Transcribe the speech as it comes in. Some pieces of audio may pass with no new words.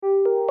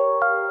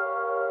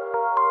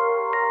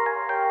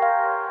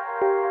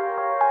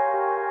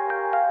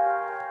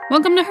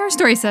Welcome to Her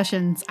Story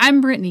Sessions.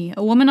 I'm Brittany,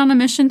 a woman on a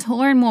mission to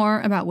learn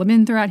more about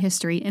women throughout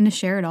history and to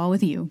share it all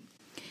with you.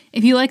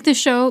 If you like this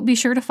show, be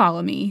sure to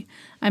follow me.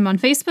 I'm on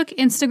Facebook,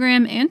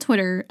 Instagram, and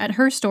Twitter at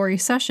Her Story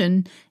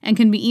Session and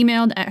can be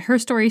emailed at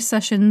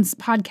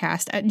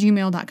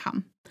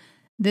herstorysessionspodcast@gmail.com.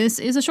 This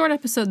is a short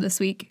episode this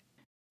week.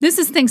 This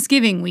is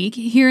Thanksgiving week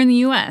here in the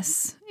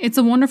U.S. It's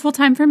a wonderful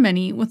time for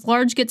many, with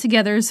large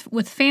get-togethers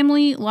with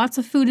family, lots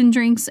of food and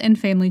drinks, and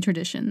family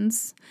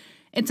traditions.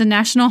 It's a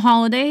national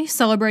holiday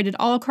celebrated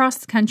all across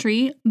the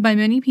country by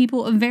many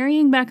people of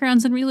varying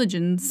backgrounds and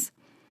religions.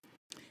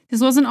 This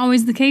wasn't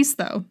always the case,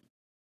 though.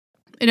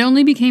 It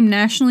only became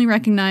nationally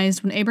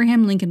recognized when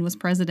Abraham Lincoln was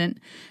president,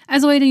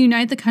 as a way to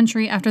unite the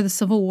country after the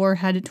Civil War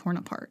had it torn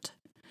apart.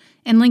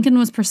 And Lincoln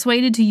was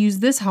persuaded to use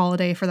this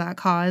holiday for that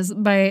cause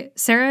by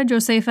Sarah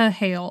Josepha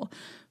Hale,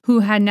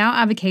 who had now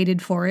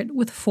advocated for it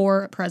with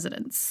 4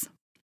 presidents.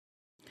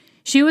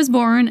 She was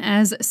born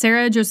as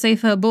Sarah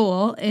Josepha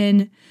Buell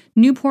in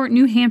Newport,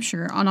 New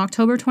Hampshire on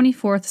October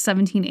 24,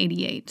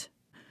 1788.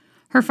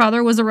 Her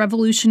father was a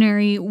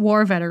Revolutionary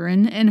War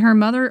veteran, and her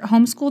mother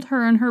homeschooled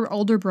her and her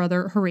older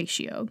brother,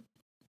 Horatio.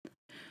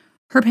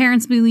 Her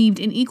parents believed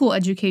in equal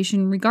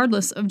education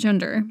regardless of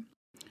gender.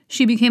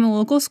 She became a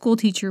local school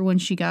teacher when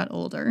she got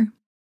older.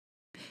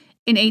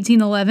 In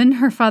 1811,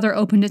 her father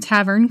opened a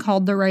tavern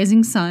called the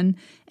Rising Sun,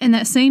 and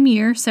that same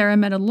year, Sarah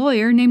met a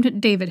lawyer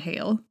named David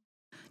Hale.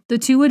 The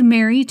two would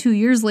marry 2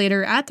 years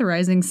later at the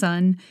Rising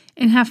Sun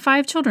and have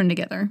 5 children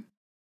together.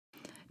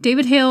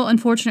 David Hale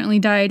unfortunately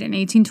died in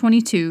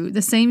 1822,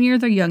 the same year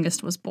their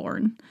youngest was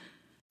born.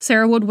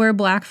 Sarah would wear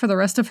black for the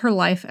rest of her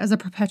life as a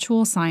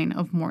perpetual sign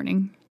of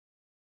mourning.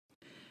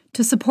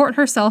 To support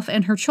herself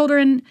and her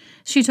children,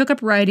 she took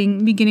up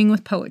writing, beginning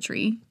with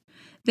poetry.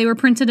 They were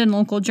printed in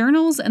local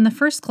journals, and the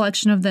first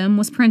collection of them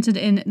was printed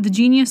in The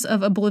Genius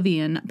of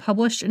Oblivion,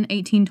 published in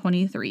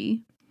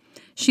 1823.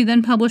 She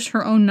then published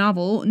her own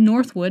novel,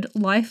 Northwood,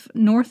 Life,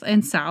 North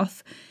and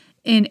South,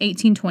 in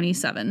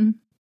 1827.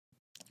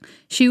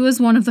 She was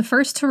one of the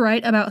first to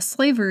write about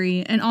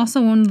slavery and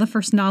also one of the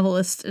first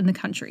novelists in the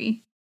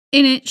country.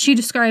 In it, she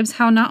describes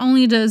how not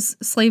only does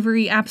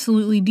slavery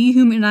absolutely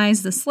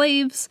dehumanize the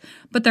slaves,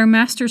 but their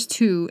masters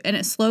too, and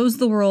it slows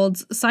the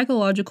world's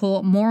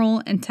psychological,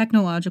 moral, and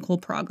technological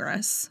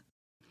progress.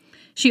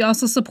 She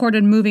also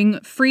supported moving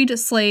freed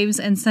slaves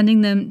and sending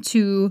them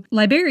to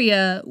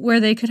Liberia, where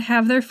they could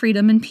have their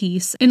freedom and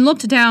peace, and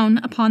looked down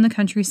upon the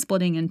country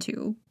splitting in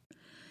two.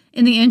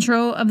 In the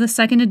intro of the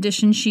second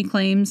edition, she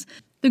claims,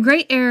 "The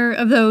great error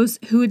of those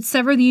who would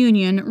sever the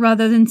Union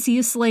rather than see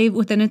a slave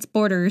within its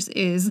borders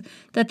is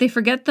that they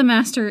forget the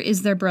master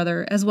is their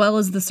brother as well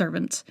as the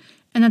servant,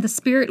 and that the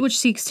spirit which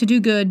seeks to do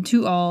good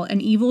to all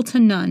and evil to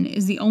none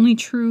is the only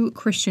true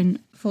Christian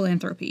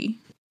philanthropy."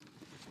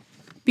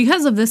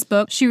 Because of this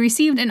book, she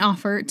received an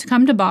offer to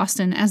come to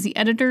Boston as the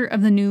editor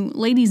of the new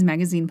ladies'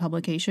 magazine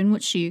publication,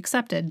 which she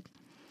accepted.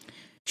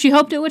 She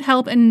hoped it would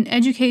help in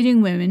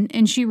educating women,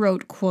 and she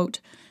wrote, quote,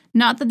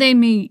 "Not that they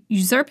may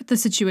usurp the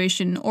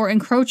situation or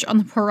encroach on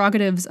the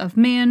prerogatives of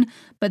man,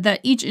 but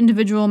that each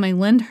individual may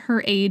lend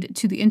her aid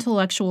to the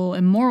intellectual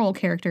and moral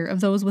character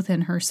of those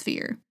within her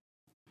sphere."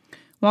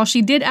 While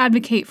she did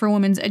advocate for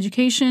women's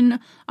education,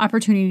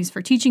 opportunities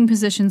for teaching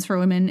positions for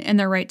women, and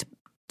their right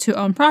to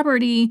own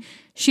property,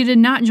 she did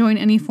not join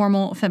any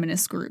formal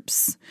feminist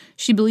groups.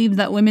 She believed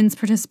that women's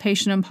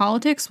participation in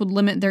politics would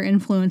limit their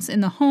influence in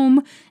the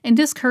home and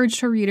discouraged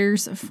her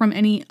readers from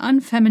any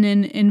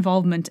unfeminine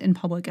involvement in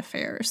public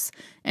affairs,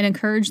 and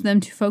encouraged them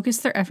to focus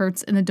their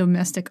efforts in the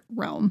domestic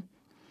realm.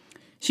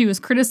 She was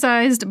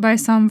criticized by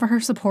some for her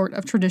support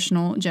of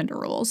traditional gender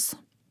roles.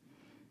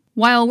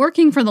 While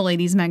working for the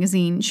ladies'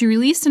 magazine, she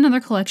released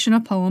another collection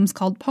of poems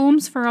called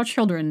Poems for Our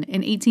Children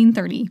in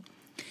 1830.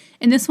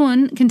 And this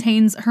one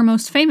contains her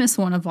most famous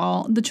one of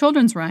all, the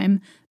children's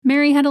rhyme,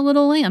 "Mary Had a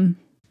Little Lamb."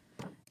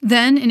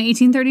 Then, in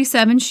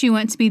 1837, she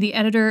went to be the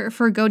editor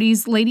for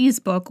Godey's Ladies'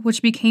 Book,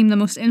 which became the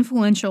most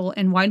influential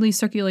and widely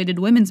circulated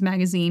women's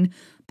magazine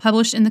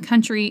published in the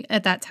country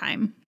at that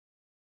time.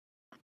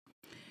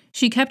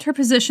 She kept her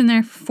position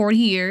there for 40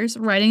 years,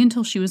 writing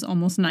until she was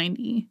almost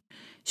 90.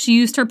 She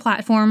used her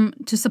platform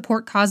to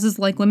support causes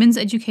like women's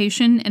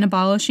education and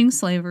abolishing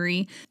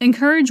slavery,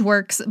 encourage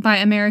works by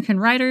American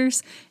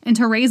writers, and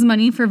to raise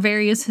money for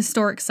various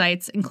historic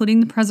sites,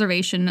 including the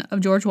preservation of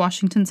George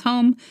Washington's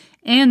home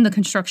and the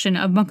construction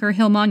of Bunker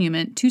Hill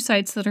Monument, 2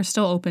 sites that are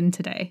still open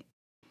today.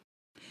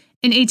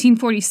 In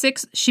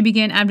 1846, she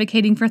began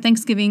advocating for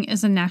Thanksgiving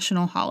as a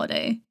national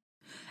holiday.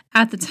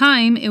 At the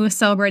time, it was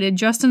celebrated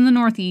just in the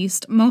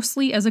Northeast,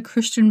 mostly as a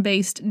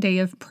Christian-based day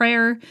of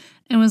prayer,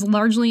 and was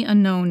largely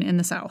unknown in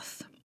the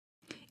South.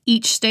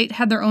 Each state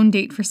had their own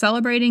date for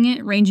celebrating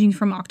it, ranging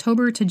from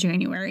October to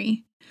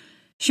January.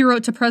 She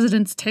wrote to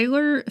Presidents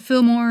Taylor,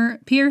 Fillmore,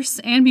 Pierce,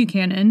 and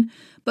Buchanan,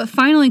 but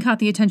finally caught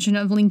the attention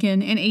of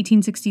Lincoln in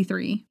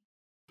 1863.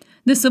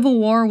 The Civil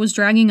War was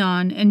dragging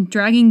on and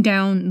dragging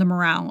down the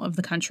morale of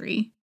the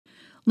country.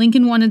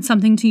 Lincoln wanted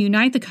something to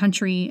unite the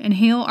country, and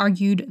Hale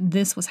argued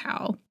this was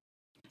how.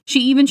 She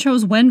even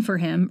chose when for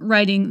him,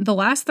 writing, "The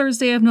last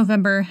Thursday of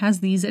November has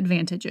these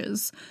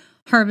advantages.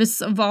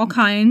 Harvests of all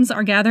kinds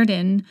are gathered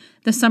in.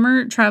 The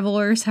summer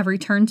travelers have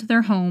returned to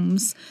their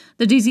homes.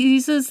 The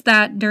diseases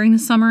that, during the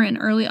summer and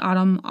early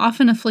autumn,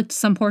 often afflict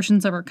some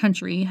portions of our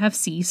country have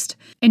ceased,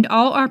 and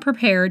all are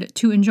prepared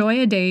to enjoy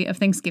a day of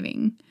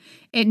Thanksgiving.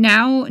 It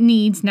now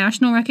needs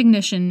national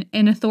recognition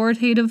and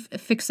authoritative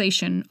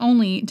fixation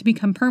only to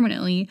become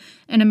permanently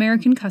an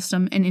American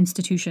custom and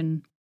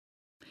institution."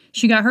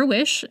 She got her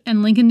wish,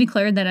 and Lincoln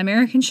declared that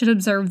Americans should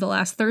observe the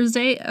last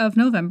Thursday of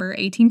November,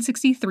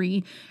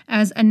 1863,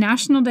 as a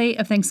national day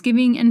of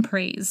thanksgiving and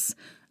praise,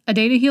 a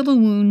day to heal the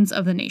wounds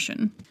of the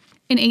nation.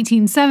 In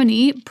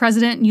 1870,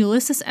 President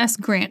Ulysses S.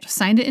 Grant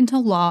signed it into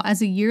law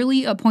as a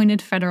yearly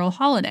appointed federal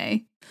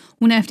holiday.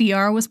 When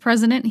FDR was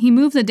president, he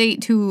moved the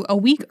date to a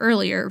week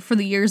earlier for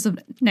the years of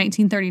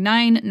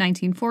 1939,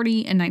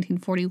 1940, and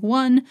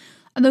 1941,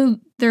 although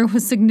there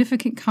was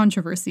significant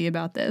controversy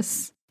about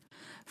this.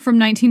 From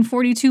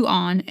 1942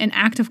 on, an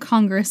act of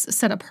Congress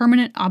set a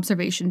permanent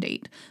observation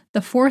date,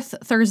 the fourth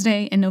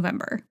Thursday in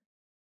November.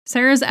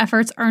 Sarah's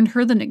efforts earned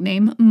her the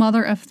nickname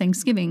Mother of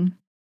Thanksgiving.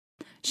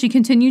 She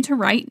continued to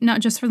write,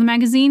 not just for the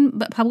magazine,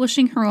 but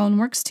publishing her own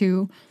works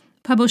too,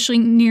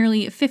 publishing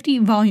nearly 50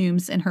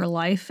 volumes in her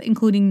life,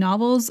 including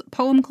novels,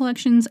 poem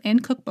collections,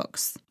 and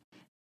cookbooks.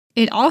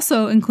 It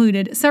also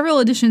included several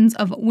editions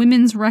of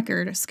Women's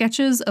Record,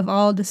 sketches of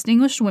all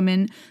distinguished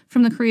women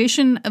from the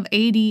creation of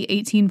AD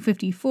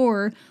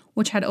 1854,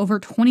 which had over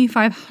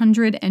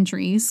 2,500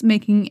 entries,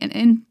 making an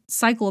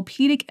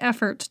encyclopedic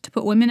effort to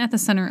put women at the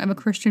center of a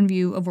Christian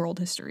view of world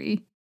history.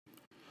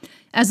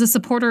 As a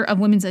supporter of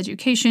women's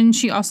education,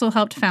 she also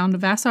helped found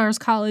Vassar's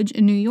College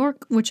in New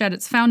York, which at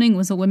its founding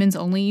was a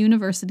women's-only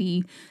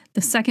university,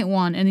 the second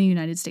one in the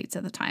United States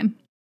at the time.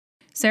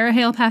 Sarah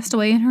Hale passed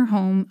away in her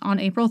home on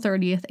April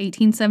 30th,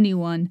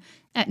 1871,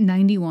 at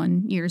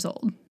 91 years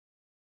old.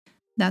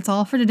 That's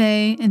all for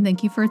today, and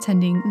thank you for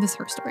attending this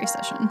Her Story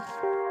session.